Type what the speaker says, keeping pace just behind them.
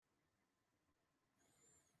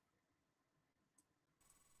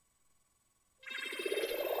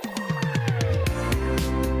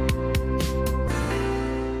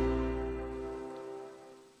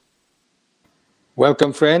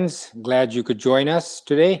Welcome, friends. Glad you could join us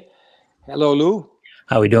today. Hello, Lou.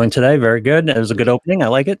 How are we doing today? Very good. It was a good opening. I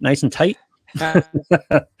like it. Nice and tight.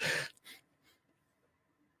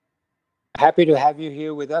 Happy to have you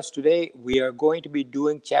here with us today. We are going to be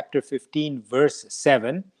doing chapter 15, verse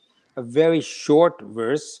 7, a very short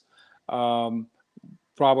verse.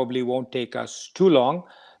 Probably won't take us too long,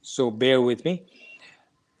 so bear with me.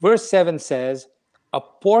 Verse 7 says, "A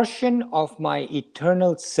portion of my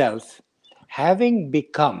eternal self, having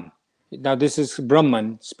become," now this is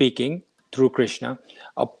Brahman speaking through Krishna,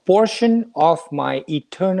 "a portion of my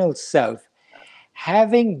eternal self,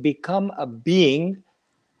 having become a being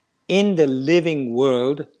in the living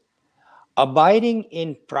world, abiding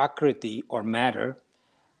in Prakriti or matter,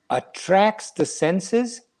 attracts the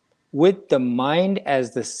senses with the mind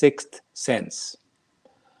as the sixth sense."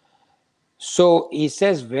 So he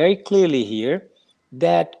says very clearly here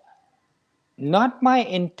that not my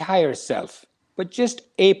entire self, but just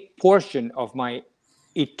a portion of my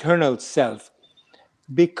eternal self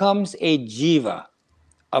becomes a jiva,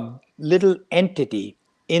 a little entity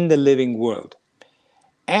in the living world.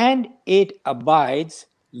 And it abides,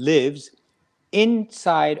 lives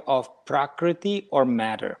inside of Prakriti or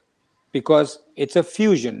matter, because it's a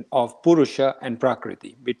fusion of Purusha and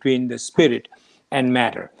Prakriti, between the spirit and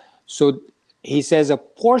matter. So he says a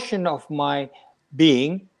portion of my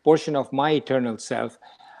being, portion of my eternal self,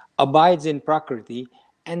 abides in Prakriti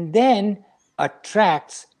and then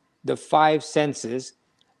attracts the five senses,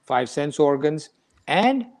 five sense organs,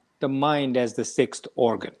 and the mind as the sixth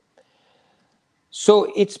organ.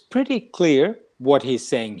 So it's pretty clear what he's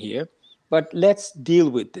saying here, but let's deal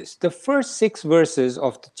with this. The first 6 verses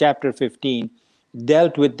of the chapter 15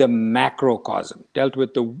 dealt with the macrocosm, dealt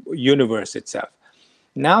with the universe itself.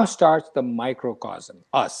 Now starts the microcosm,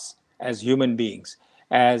 us as human beings,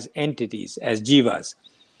 as entities, as jivas.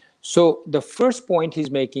 So the first point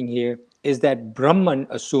he's making here is that Brahman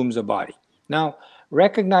assumes a body. Now,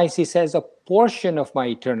 recognize he says a portion of my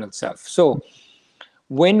eternal self. So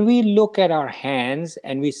when we look at our hands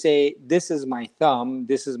and we say, this is my thumb,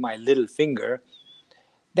 this is my little finger,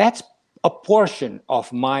 that's a portion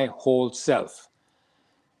of my whole self.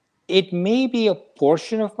 It may be a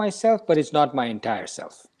portion of myself, but it's not my entire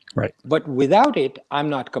self. Right. But without it, I'm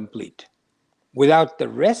not complete. Without the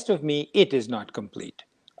rest of me, it is not complete.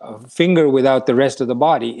 A finger without the rest of the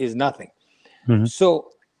body is nothing. Mm-hmm.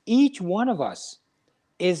 So each one of us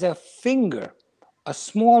is a finger, a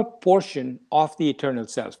small portion of the eternal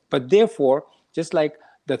self. But therefore, just like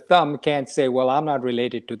the thumb can't say, well, I'm not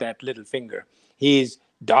related to that little finger. He's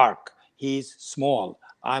dark, he's small,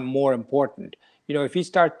 I'm more important. If you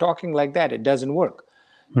start talking like that, it doesn't work.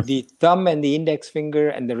 The thumb and the index finger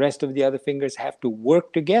and the rest of the other fingers have to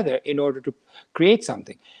work together in order to create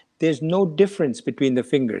something. There's no difference between the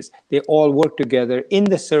fingers. They all work together in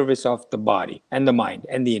the service of the body and the mind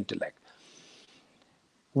and the intellect.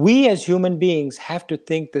 We as human beings have to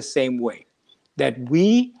think the same way, that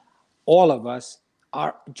we, all of us,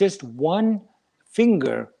 are just one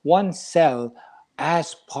finger, one cell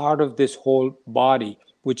as part of this whole body,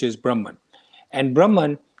 which is Brahman. And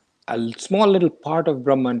Brahman, a small little part of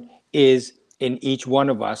Brahman is in each one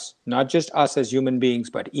of us, not just us as human beings,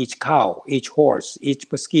 but each cow, each horse, each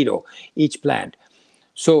mosquito, each plant.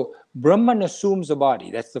 So Brahman assumes a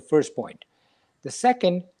body. That's the first point. The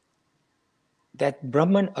second, that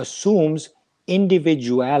Brahman assumes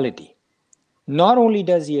individuality. Not only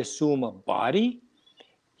does he assume a body,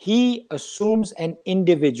 he assumes an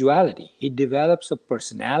individuality. He develops a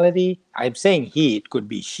personality. I'm saying he, it could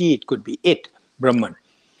be she, it could be it, Brahman.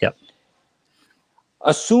 Yep.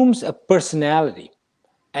 Assumes a personality,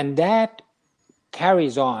 and that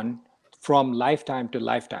carries on from lifetime to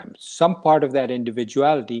lifetime. Some part of that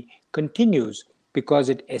individuality continues because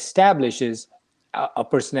it establishes a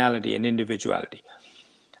personality, an individuality.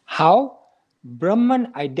 How?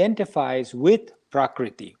 Brahman identifies with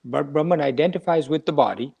Prakriti. Brahman identifies with the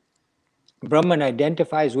body. Brahman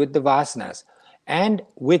identifies with the vasanas and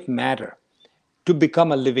with matter to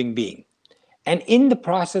become a living being. And in the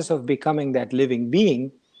process of becoming that living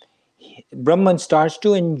being, Brahman starts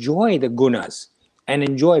to enjoy the gunas and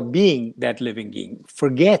enjoy being that living being,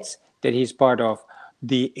 forgets that he's part of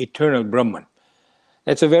the eternal Brahman.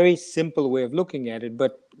 That's a very simple way of looking at it,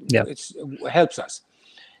 but it helps us.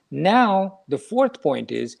 Now, the fourth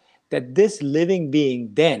point is that this living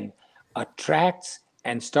being then attracts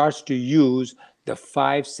and starts to use the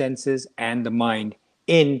five senses and the mind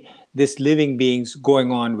in this living being's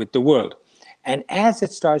going on with the world. And as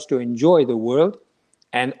it starts to enjoy the world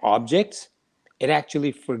and objects, it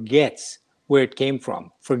actually forgets where it came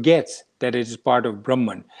from, forgets that it is part of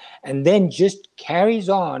Brahman, and then just carries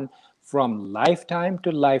on from lifetime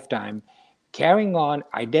to lifetime, carrying on,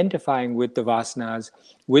 identifying with the vasanas,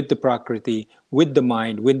 with the prakriti, with the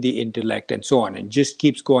mind, with the intellect, and so on, and just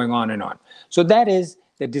keeps going on and on. So that is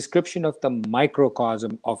the description of the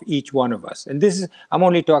microcosm of each one of us. And this is, I'm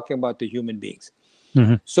only talking about the human beings.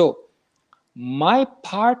 Mm-hmm. So my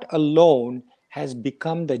part alone has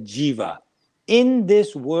become the jiva. In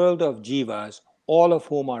this world of jivas, all of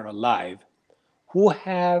whom are alive, who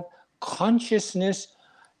have consciousness,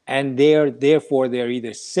 and therefore they're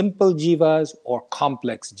either simple jivas or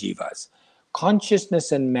complex jivas.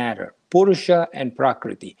 Consciousness and matter, purusha and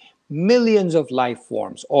prakriti, millions of life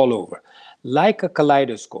forms all over. Like a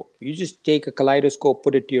kaleidoscope. You just take a kaleidoscope,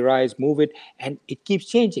 put it to your eyes, move it, and it keeps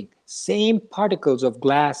changing. Same particles of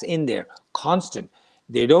glass in there, constant.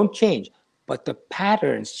 They don't change, but the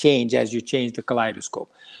patterns change as you change the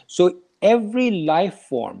kaleidoscope. So every life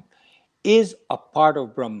form is a part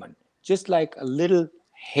of Brahman, just like a little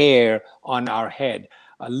hair on our head,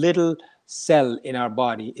 a little cell in our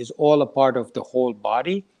body is all a part of the whole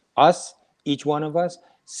body, us, each one of us.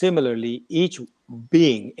 Similarly, each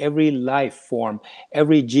being, every life form,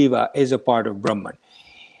 every jiva is a part of Brahman.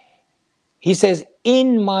 He says,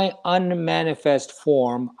 in my unmanifest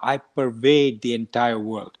form, I pervade the entire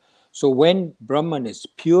world. So when Brahman is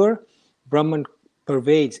pure, Brahman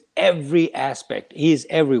pervades every aspect. He is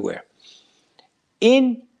everywhere.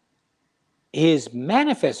 In his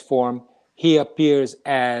manifest form, he appears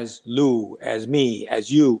as Lu, as me, as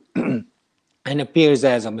you, and appears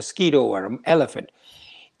as a mosquito or an elephant.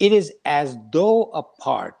 It is as though a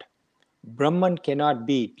part. Brahman cannot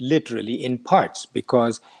be literally in parts,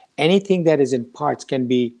 because anything that is in parts can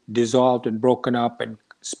be dissolved and broken up and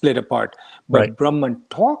split apart. Right. But Brahman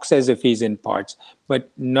talks as if he's in parts, but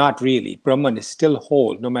not really. Brahman is still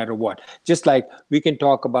whole no matter what. Just like we can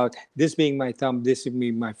talk about this being my thumb, this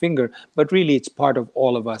being my finger, but really it's part of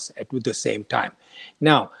all of us at the same time.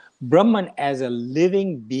 Now, Brahman as a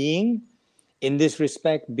living being in this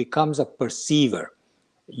respect becomes a perceiver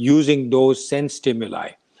using those sense stimuli,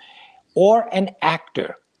 or an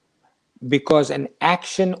actor, because an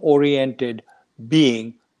action oriented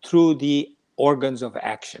being through the organs of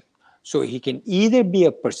action. So he can either be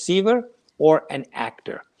a perceiver or an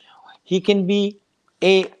actor. He can be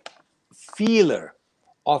a feeler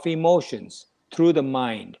of emotions through the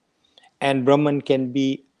mind, and Brahman can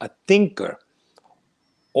be a thinker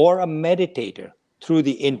or a meditator through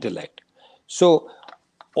the intellect. So,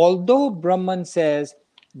 although Brahman says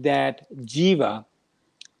that jiva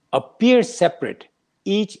appear separate,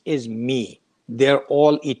 each is me, they're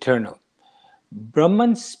all eternal.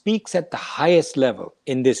 Brahman speaks at the highest level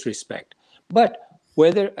in this respect. But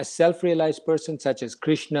whether a self realized person such as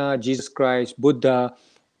Krishna, Jesus Christ, Buddha,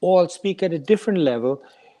 all speak at a different level,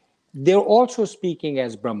 they're also speaking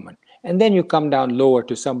as Brahman. And then you come down lower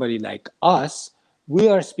to somebody like us, we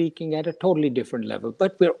are speaking at a totally different level,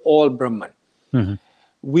 but we're all Brahman. Mm-hmm.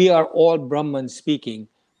 We are all Brahman speaking,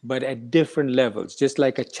 but at different levels. Just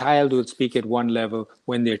like a child will speak at one level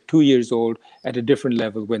when they're 2 years old, at a different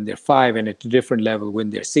level when they're 5, and at a different level when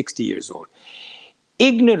they're 60 years old.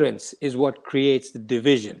 Ignorance is what creates the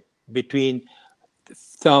division between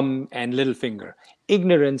thumb and little finger.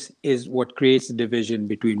 Ignorance is what creates the division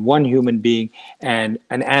between one human being and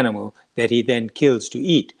an animal that he then kills to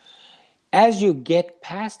eat. As you get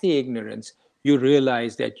past the ignorance, you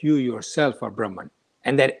realize that you yourself are Brahman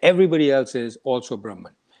and that everybody else is also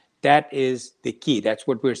Brahman. That is the key. That's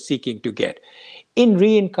what we're seeking to get. In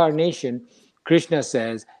reincarnation, Krishna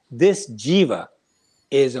says this jiva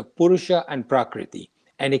is a Purusha and Prakriti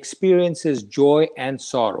and experiences joy and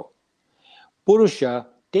sorrow. Purusha,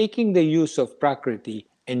 taking the use of Prakriti,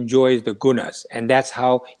 enjoys the gunas, and that's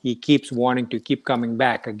how he keeps wanting to keep coming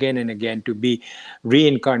back again and again to be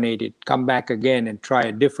reincarnated, come back again and try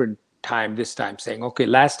a different time, this time saying, okay,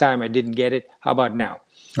 last time I didn't get it, how about now?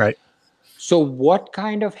 Right. So what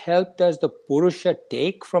kind of help does the Purusha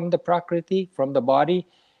take from the Prakriti, from the body?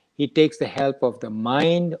 He takes the help of the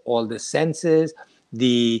mind, all the senses,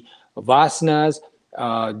 the vasanas,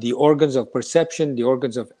 the organs of perception, the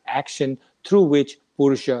organs of action, through which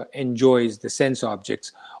Purusha enjoys the sense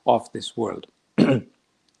objects of this world.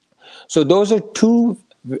 So those are two,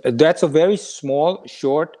 that's a very small,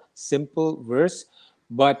 short, simple verse,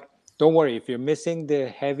 but don't worry, if you're missing the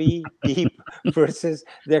heavy, deep verses,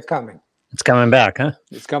 they're coming. It's coming back, huh?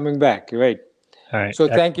 It's coming back, right? All right. So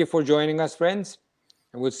thank you for joining us, friends,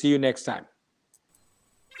 and we'll see you next time.